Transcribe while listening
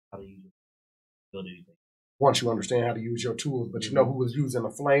how to use it, build anything. Once you understand how to use your tools, but you know who was using a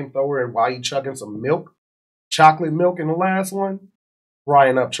flamethrower and why he chugging some milk, chocolate milk in the last one?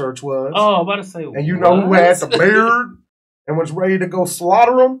 Brian Upchurch was. Oh, I'm about to say, and you know who had the beard and was ready to go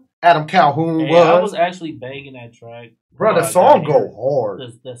slaughter him? Adam Calhoun was. I was actually banging that track. Bro, the song go hard.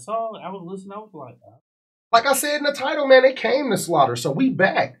 The song, I was listening, I was like I said in the title, man, they came to slaughter, so we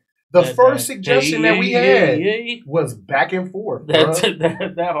back. The first suggestion that we had was back and forth.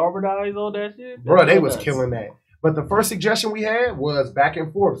 That harmonized on that shit? Bro, they was killing that. But the first suggestion we had was back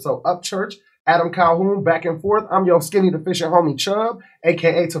and forth. So Upchurch, Adam Calhoun, back and forth. I'm your skinny deficient homie Chub,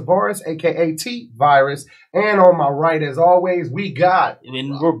 a.k.a. Tavares, a.k.a. T-Virus. And on my right, as always, we got...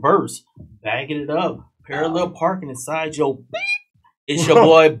 in reverse, bagging it up. Parallel parking inside your beep. It's your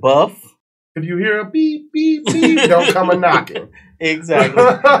boy Buff. If you hear a beep, beep, beep, don't come a knocking. Exactly.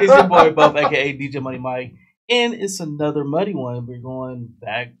 It's your boy Buff, a.k.a. DJ Money Mike. And it's another muddy one. We're going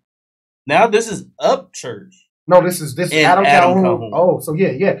back. Now this is Upchurch. No, this is Adam Calhoun. Oh, so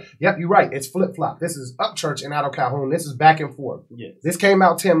yep, you're right. It's flip flop. This is Upchurch and Adam Calhoun. This is back and forth. Yes. This came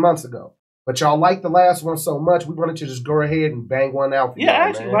out 10 months ago, but y'all liked the last one so much, we wanted to just go ahead and bang one out. For I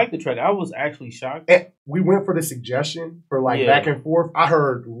actually liked the track. I was actually shocked. And we went for the suggestion for back and forth. I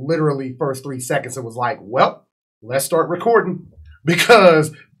heard literally first 3 seconds. It was like, well, let's start recording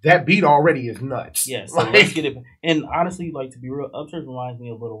because that beat already is nuts. Yeah, so let's get it. And honestly, to be real, Upchurch reminds me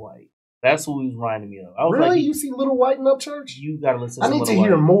of Little White. That's who he was reminding me of. I was really? You see Little White in Upchurch? You got to listen to I need to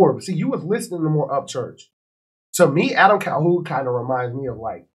hear more. See, you was listening to more Upchurch. To me, Adam Calhoun kind of reminds me of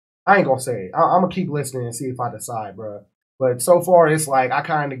I ain't going to say it. I'm going to keep listening and see if I decide, bro. But so far, it's I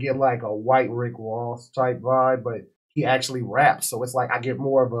kind of get a white Rick Ross type vibe, but he actually raps. So it's I get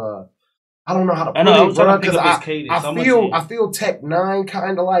more of a, I don't know how to put it, bro, because I feel Tech 9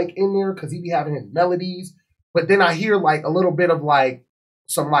 kind of in there because he be having his melodies. But then I hear a little bit of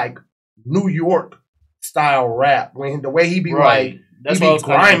some New York style rap when the way he be he be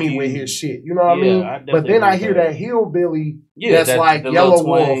grimy with his shit. You know what I mean? But then I hear that hillbilly that's Yellow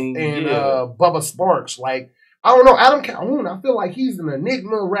Wolf and Bubba Sparks. I don't know, Adam Calhoun, I feel he's an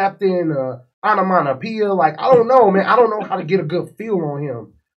enigma wrapped in onomatopoeia. I don't know, man. I don't know how to get a good feel on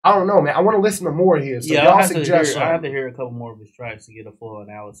him. I don't know, man. I want to listen to more of his. So y'all suggest I have to hear a couple more of his tracks to get a full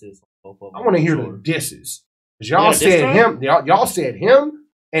analysis on both of them. I want to hear the disses. Y'all said him. Y'all said him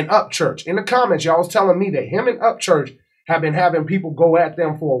and Upchurch. In the comments, y'all was telling me that him and Upchurch have been having people go at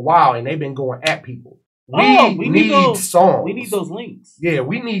them for a while, and they've been going at people. We need songs. We need those links. Yeah,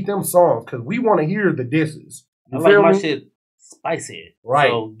 we need them songs because we want to hear the disses. I like my shit spicy. Right.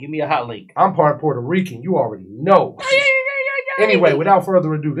 So give me a hot link. I'm part Puerto Rican. You already know. Anyway, without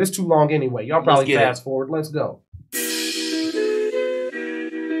further ado, this too long anyway. Y'all probably fast forward. Let's go.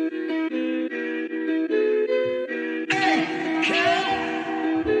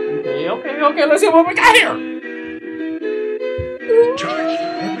 Okay, let's see what we got here.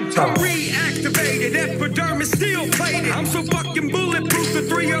 Reactivated, epidermis still plated. I'm so fucking bulletproof, the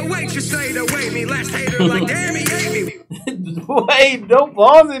 308 should stay away. Me last hater damn, he hate me. Wait, don't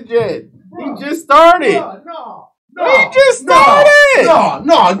pause it yet. He just started. No. He just started.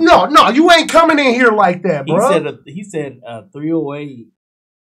 No. You ain't coming in here like that, bro. He said 308.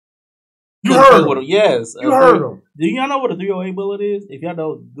 You heard him. Yes. You heard him. Do y'all know what a 308 bullet is? If y'all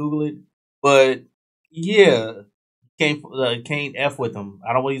don't, Google it. But yeah, can't F with them.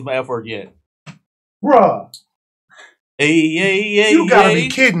 I don't want to use my F word yet. Bruh. Hey. You gotta be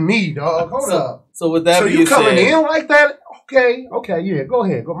kidding me, dog. Hold up. So with that being said. So you coming in like that? Okay, yeah, go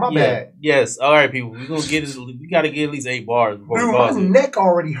ahead. My bad. Yes, all right, people. We gotta get at least 8 bars before dude, we pause my neck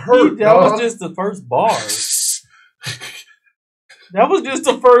already hurt, that was just the first bar. That was just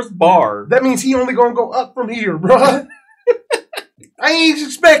the first bar. That means he only gonna go up from here, bro. I ain't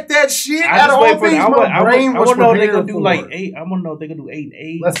expect that shit. I just wait for it. I want to know if they gonna do 8. I want to know if they gonna do 8 and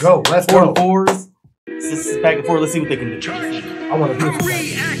 8. Let's go. 4s. This is back and forth. Let's see what they can do. I want to hear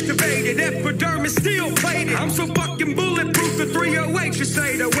reactivated, epidermis still plated. I'm so fucking bulletproof, the 308 should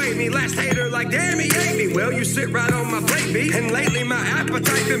stay away. Me last hater damn, he hate me. Well, you sit right on my plate, B. And lately my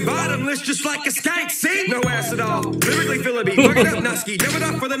appetite been bottomless, just like a skank seat. No ass at all. Lyrically fill a beat. Fuck it up, Nusky. Give it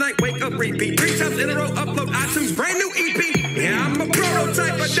up for the night. Wake up, repeat. 3 times in a row. Upload iTunes. Brand new EP. Yeah, I'm a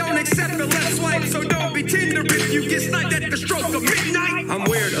prototype, but don't accept the left swipe. So don't be tender if you get sniped at the stroke of midnight. I'm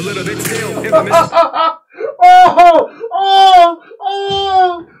weird, a little bit still.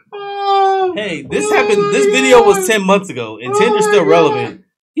 Hey, this happened. This video was 10 months ago, and Tinder's still relevant.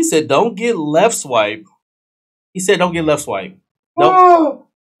 He said, "Don't get left swipe." He said, "Don't get left swipe." Whoa,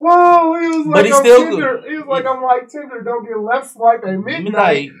 he was like, but he's still Tinder. He was like, I'm like Tinder. Don't get left swipe at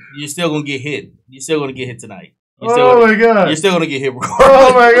midnight. You're still gonna get hit. You're still gonna get hit tonight. Oh my god! You're still gonna get hit regardless.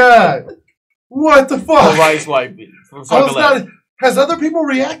 Oh my god! What the fuck? Right swipe it. Has other people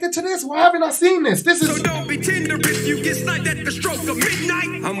reacted to this? Why haven't I seen this? This is so don't be tender if you get sniped at the stroke of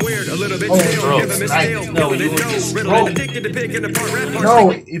midnight. I'm weird, a little bit No,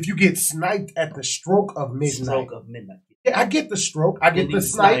 if you get sniped at the stroke of midnight. Stroke of midnight. Yeah, I get the stroke. I get the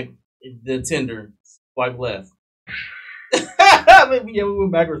snipe. The tender. Swipe left. Yeah, we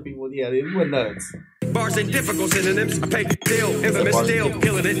went backwards, people. Yeah, we went nuts. Bars ain't difficult synonyms. I pay still, infamous still,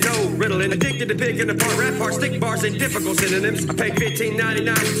 killing it, no riddling, addicted to picking apart rap parts. Stick bars ain't difficult synonyms. I pay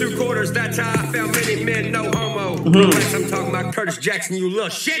 $15.99 for 2 quarters. That's how I found many men, no homo. Unless I'm talking about Curtis Jackson, you little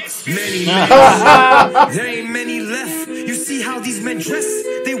shits. Many men. There ain't many left. You see how these men dress?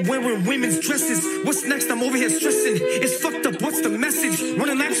 They wearing women's dresses. What's next? I'm over here stressing. It's fucked up. What's the message?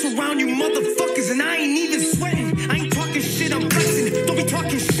 Running laps around you motherfuckers, and I ain't even sweating. I ain't talking shit. I'm flexing. Don't be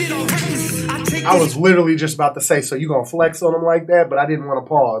talking shit all reckless. I was literally just about to say, so you gonna flex on him like that, but I didn't want to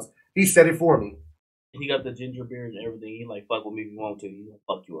pause. He said it for me. He got the ginger beard and everything. He like, fuck with me if you want to. He gonna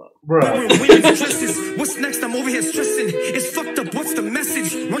fuck you up. Bro. What's next? I'm over here stressing. It's fucked up. What's the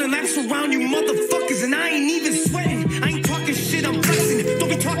message? Running laps around you motherfuckers, and I ain't even sweating. I ain't talking shit. I'm flexing. Don't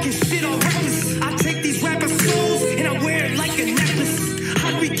be talking shit all reckless. I take these rappers' souls and I wear it like a necklace.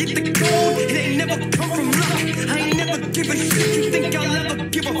 How do we get the gold? It ain't never come from luck. I ain't never give a shit. You think I'll ever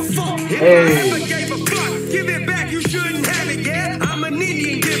give a fuck? If I ever gave a fuck, give it back. You shouldn't have it, yeah. I'm an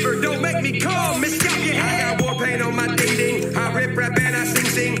Indian giver. Don't make me call. I got war paint on my ding ding. I rip rap and I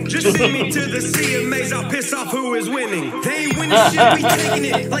sing. Just send me to the CMAs. I'll piss off who is winning. They ain't winning shit. We taking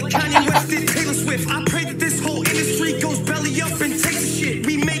it like Kanye West did Taylor Swift. I pray that this whole industry goes belly up and takes the shit.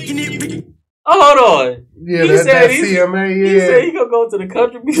 We making it. Oh, hold on. Yeah, that CMA. Yeah, he said he gonna go to the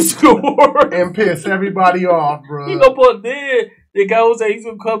country music award and piss everybody off, bro. He gonna put there. The guy was saying he's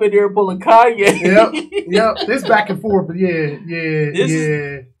gonna come in there and pull a Kanye. Yep. This back and forth, but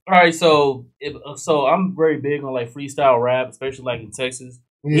yeah. All right, so I'm very big on like freestyle rap, especially like in Texas.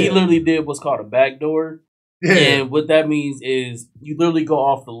 Yeah. He literally did what's called a backdoor, and what that means is you literally go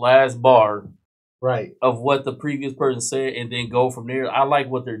off the last bar, right, of what the previous person said, and then go from there. I like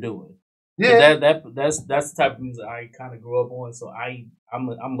what they're doing. Yeah, that's the type of music I kind of grew up on, so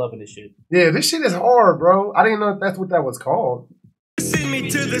I'm loving this shit. Yeah, this shit is hard, bro. I didn't know if that's what that was called. Send me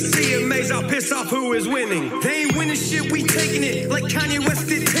to the CMAs, I'll piss off who is winning. They ain't winning shit, we taking it like Kanye West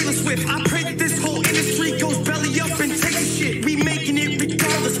did Taylor Swift. I pray that this whole industry goes belly up and takes the shit. We making it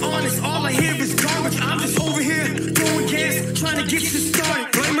regardless, honest. All I hear is garbage. I'm just over here throwing gas, trying to get shit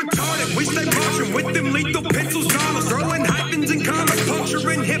started. Blame retarded, we stay marching with them lethal pencils, dollars, throwing hyphens and commas,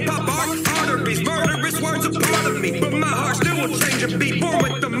 puncturing hip-hop arteries. Murderous words a part of me, but my heart still will change and be born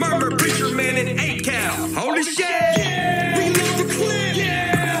with the murmur. Preacher man and 8 cal. Holy shit!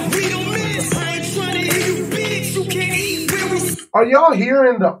 Are y'all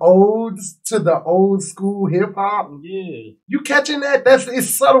hearing the odes to the old school hip hop? Yeah. You catching that? It's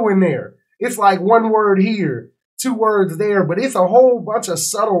subtle in there. It's like one word here, 2 words there, but it's a whole bunch of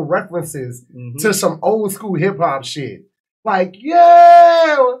subtle references to some old school hip hop shit. Like,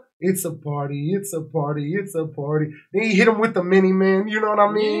 yeah, it's a party, it's a party, it's a party. Then you hit him with the mini man, you know what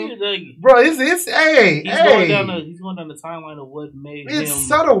I mean? Yeah, like, bro, it's he's going down the timeline of what made him. It's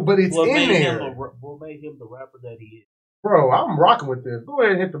subtle, but it's in there. What made him the rapper that he is. Bro, I'm rocking with this. Go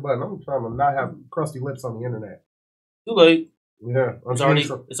ahead and hit the button. I'm trying to not have crusty lips on the internet. Too late. Yeah, it's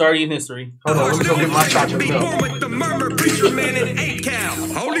already in history. Hold on, let me go get my chocolate milk. With the murmur, preacher man and 8 cal.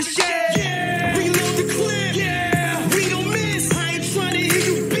 Holy shit! Yeah, reload the clip. Yeah, we don't miss. I ain't trying to hear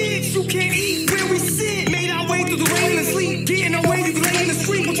you, bitch. You can't eat where we sit. Made our way through the rain and sleep, getting away through the lane in the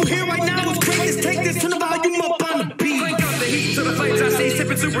street. What you hear right now is greatness. Take this, turn the volume up on the beat. Crank up the heat to the flames. I see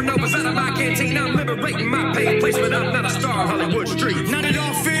sipping supernovas out of my canteen. I'm liberating my paid placement. I'm not a star, Hollywood Street. Not at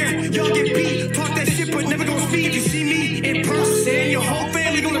all fair. Y'all get beat. Talk that shit, but never gonna speak. You see me in person. Your whole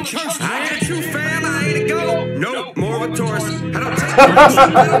family gonna church. I ain't a true fan. I ain't a go. Nope, more of a tourist. I don't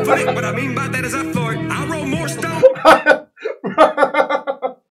take it, but what I mean by that is I floor it. I roll more stone.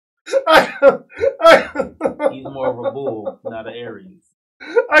 He's more of a bull, not an Aries.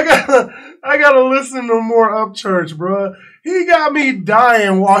 I gotta listen to more Upchurch, bro. He got me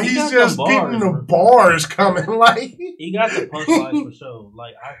dying while he's just getting the bars coming. Like he got the punchlines for sure.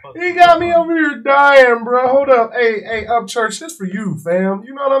 Like he got me over here dying, bro. Hold up, hey, Upchurch, this for you, fam.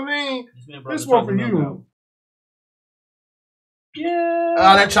 You know what I mean? This one for you. Yeah.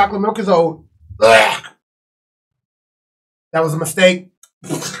 That chocolate milk is old. Ugh. That was a mistake.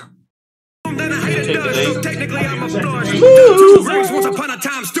 So technically I'm a floor. 2 rings once upon a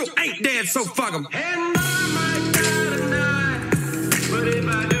time still ain't dead, so fuck them. And I might die tonight, but if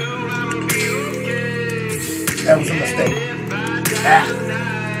I do, I'ma be okay. That was a mistake. Ah.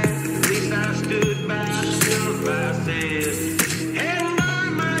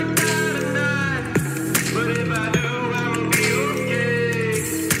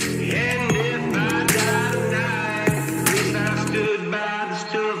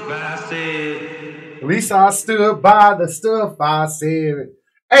 At least I stood by the stuff I said.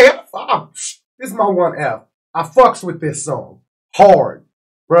 Hey, this is my 1F. I fucks with this song. Hard.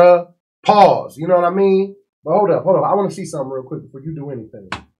 Bruh. Pause. You know what I mean? But hold up. I want to see something real quick before you do anything.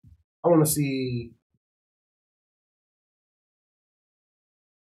 I want to see.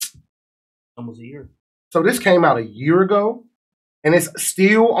 Almost a year. So this came out a year ago, and it's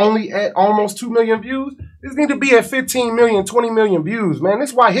still only at almost 2 million views. This need to be at 15 million, 20 million views, man.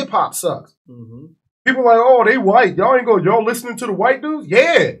 This is why hip hop sucks. Mm-hmm. People are like, oh, they white. Y'all listening to the white dudes?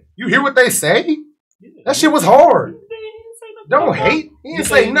 Yeah. You hear what they say? Yeah. That shit was hard. Don't hate. He didn't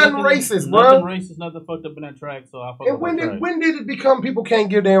say nothing racist, bro. Nothing racist, nothing fucked up in that track. So I fuck and when did it become people can't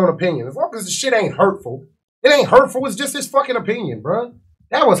give their own opinion? As long as the shit ain't hurtful. It ain't hurtful. It's just his fucking opinion, bro.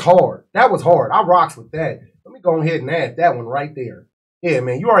 That was hard. I rocks with that. Let me go ahead and add that one right there. Yeah,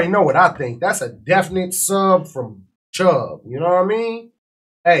 man, you already know what I think. That's a definite sub from Chub. You know what I mean?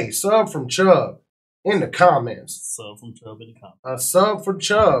 Hey, sub from Chub in the comments. Sub from Chub in the comments. A sub for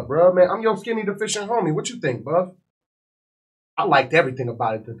Chub, bro. Man, I'm your skinny deficient homie. What you think, Buff? I liked everything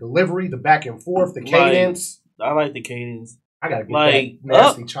about it. The delivery, the back and forth, the cadence. I like the cadence. I gotta get that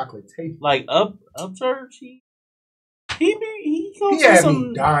nasty chocolate taste. Like Upchurch, he comes had with some,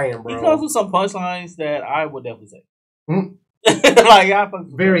 me dying, bro. He comes with some punchlines that I would definitely say. Like I fucked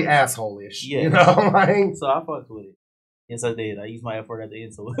with very asshole-ish. Yeah. You know, like, so I fucked with it. Yes, I did. I used my effort at the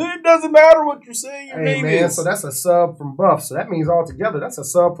end, so it doesn't matter what you're saying. Your name is. So that's a sub from Buff. So that means altogether that's a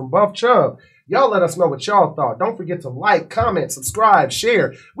sub from BuffChub. Y'all let us know what y'all thought. Don't forget to like, comment, subscribe,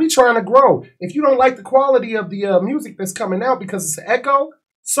 share. We trying to grow. If you don't like the quality of the music that's coming out because it's an echo,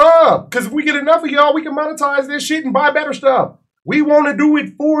 sub. Because if we get enough of y'all, we can monetize this shit and buy better stuff. We want to do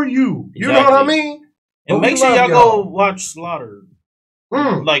it for you. You know what I mean? And but make sure y'all go watch Slaughter.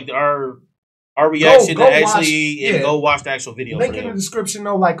 Like our reaction to actually and go watch the actual video. Link in the description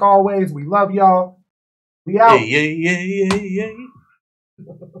though, like always. We love y'all. We out. Yeah.